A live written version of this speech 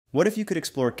What if you could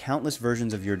explore countless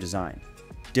versions of your design?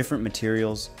 Different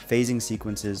materials, phasing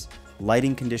sequences,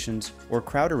 lighting conditions, or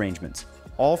crowd arrangements,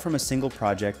 all from a single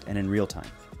project and in real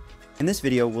time. In this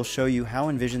video, we'll show you how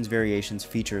Envision's Variations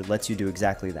feature lets you do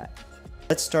exactly that.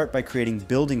 Let's start by creating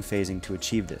building phasing to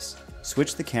achieve this.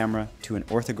 Switch the camera to an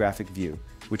orthographic view,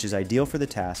 which is ideal for the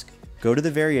task. Go to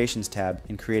the Variations tab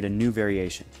and create a new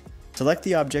variation. Select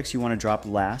the objects you want to drop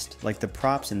last, like the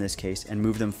props in this case, and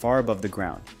move them far above the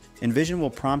ground. Envision will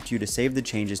prompt you to save the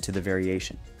changes to the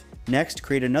variation. Next,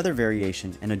 create another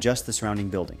variation and adjust the surrounding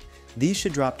building. These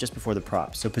should drop just before the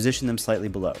props, so position them slightly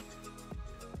below.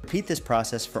 Repeat this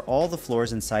process for all the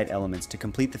floors and site elements to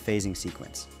complete the phasing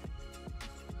sequence.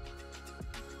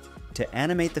 To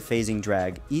animate the phasing,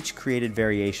 drag each created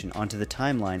variation onto the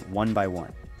timeline one by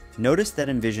one. Notice that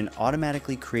Envision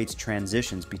automatically creates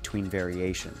transitions between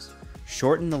variations.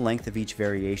 Shorten the length of each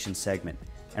variation segment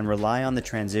and rely on the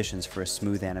transitions for a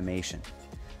smooth animation.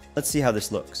 Let's see how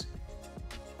this looks.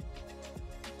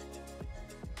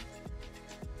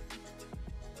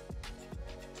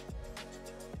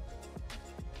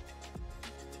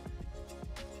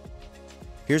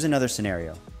 Here's another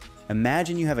scenario.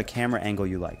 Imagine you have a camera angle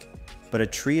you like, but a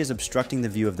tree is obstructing the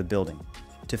view of the building.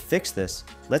 To fix this,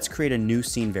 let's create a new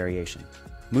scene variation.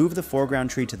 Move the foreground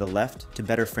tree to the left to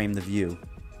better frame the view.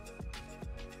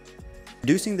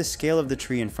 Reducing the scale of the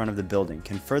tree in front of the building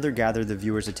can further gather the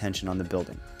viewer's attention on the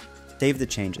building. Save the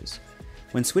changes.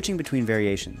 When switching between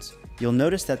variations, you'll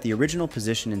notice that the original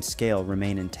position and scale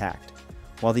remain intact,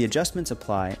 while the adjustments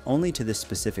apply only to this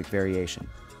specific variation.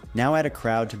 Now add a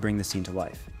crowd to bring the scene to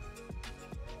life.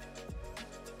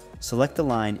 Select the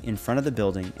line in front of the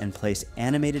building and place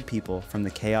animated people from the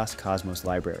Chaos Cosmos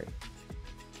library.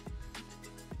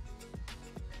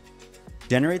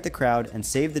 Generate the crowd and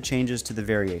save the changes to the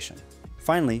variation.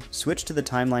 Finally, switch to the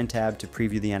Timeline tab to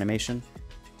preview the animation.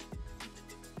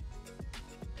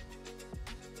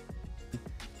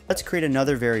 Let's create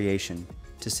another variation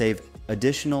to save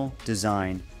additional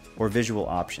design or visual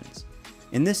options.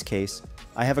 In this case,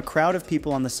 I have a crowd of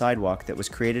people on the sidewalk that was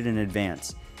created in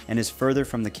advance and is further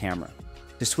from the camera.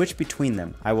 To switch between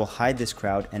them, I will hide this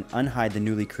crowd and unhide the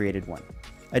newly created one.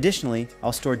 Additionally,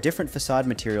 I'll store different facade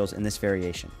materials in this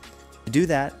variation. To do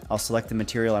that, I'll select the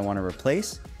material I want to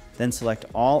replace, then select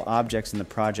all objects in the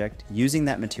project using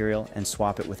that material and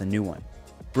swap it with a new one.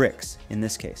 Bricks, in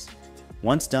this case.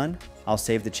 Once done, I'll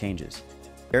save the changes.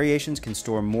 Variations can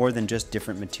store more than just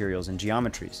different materials and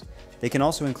geometries. They can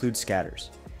also include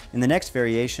scatters. In the next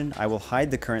variation, I will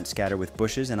hide the current scatter with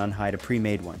bushes and unhide a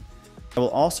pre-made one. I will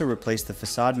also replace the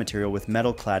facade material with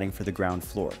metal cladding for the ground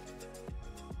floor.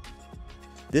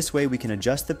 This way we can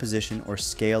adjust the position or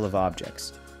scale of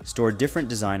objects, store different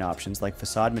design options like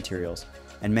facade materials,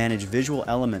 and manage visual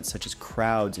elements such as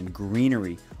crowds and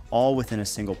greenery, all within a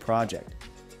single project.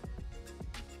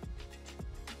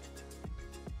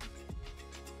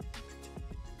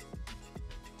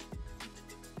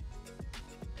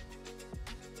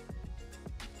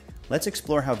 Let's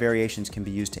explore how variations can be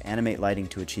used to animate lighting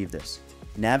to achieve this.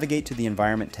 Navigate to the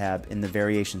Environment tab in the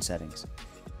Variation settings.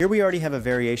 Here we already have a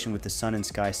variation with the sun and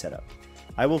sky set up.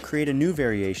 I will create a new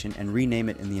variation and rename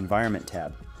it in the Environment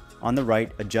tab. On the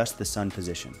right, adjust the sun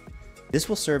position. This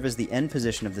will serve as the end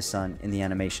position of the sun in the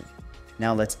animation.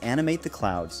 Now let's animate the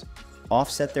clouds,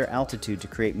 offset their altitude to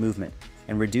create movement,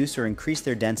 and reduce or increase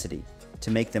their density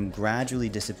to make them gradually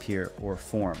disappear or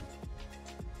form.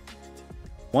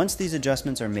 Once these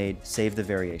adjustments are made, save the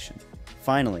variation.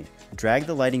 Finally, drag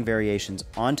the lighting variations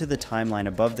onto the timeline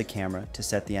above the camera to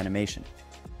set the animation.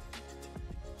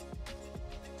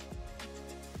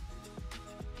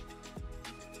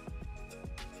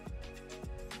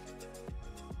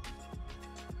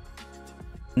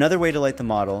 Another way to light the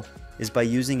model is by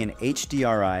using an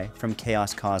HDRI from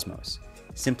Chaos Cosmos.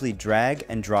 Simply drag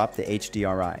and drop the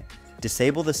HDRI,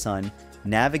 disable the sun,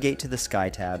 navigate to the Sky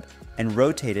tab, and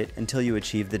rotate it until you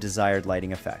achieve the desired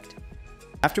lighting effect.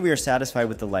 After we are satisfied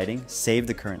with the lighting, save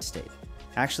the current state.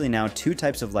 Actually, now two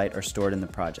types of light are stored in the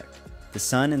project: the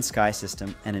sun and sky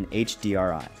system and an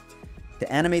HDRI.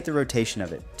 To animate the rotation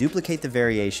of it, duplicate the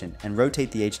variation and rotate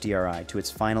the HDRI to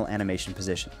its final animation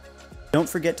position. Don't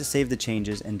forget to save the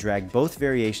changes and drag both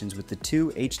variations with the two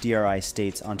HDRI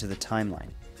states onto the timeline.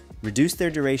 Reduce their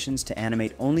durations to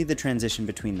animate only the transition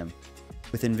between them.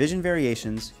 With Envision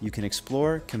Variations, you can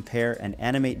explore, compare, and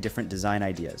animate different design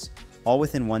ideas, all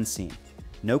within one scene.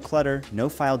 No clutter, no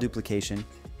file duplication,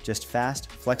 just fast,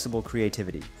 flexible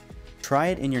creativity. Try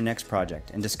it in your next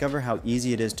project and discover how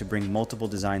easy it is to bring multiple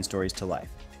design stories to life.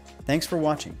 Thanks for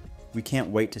watching. We can't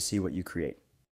wait to see what you create.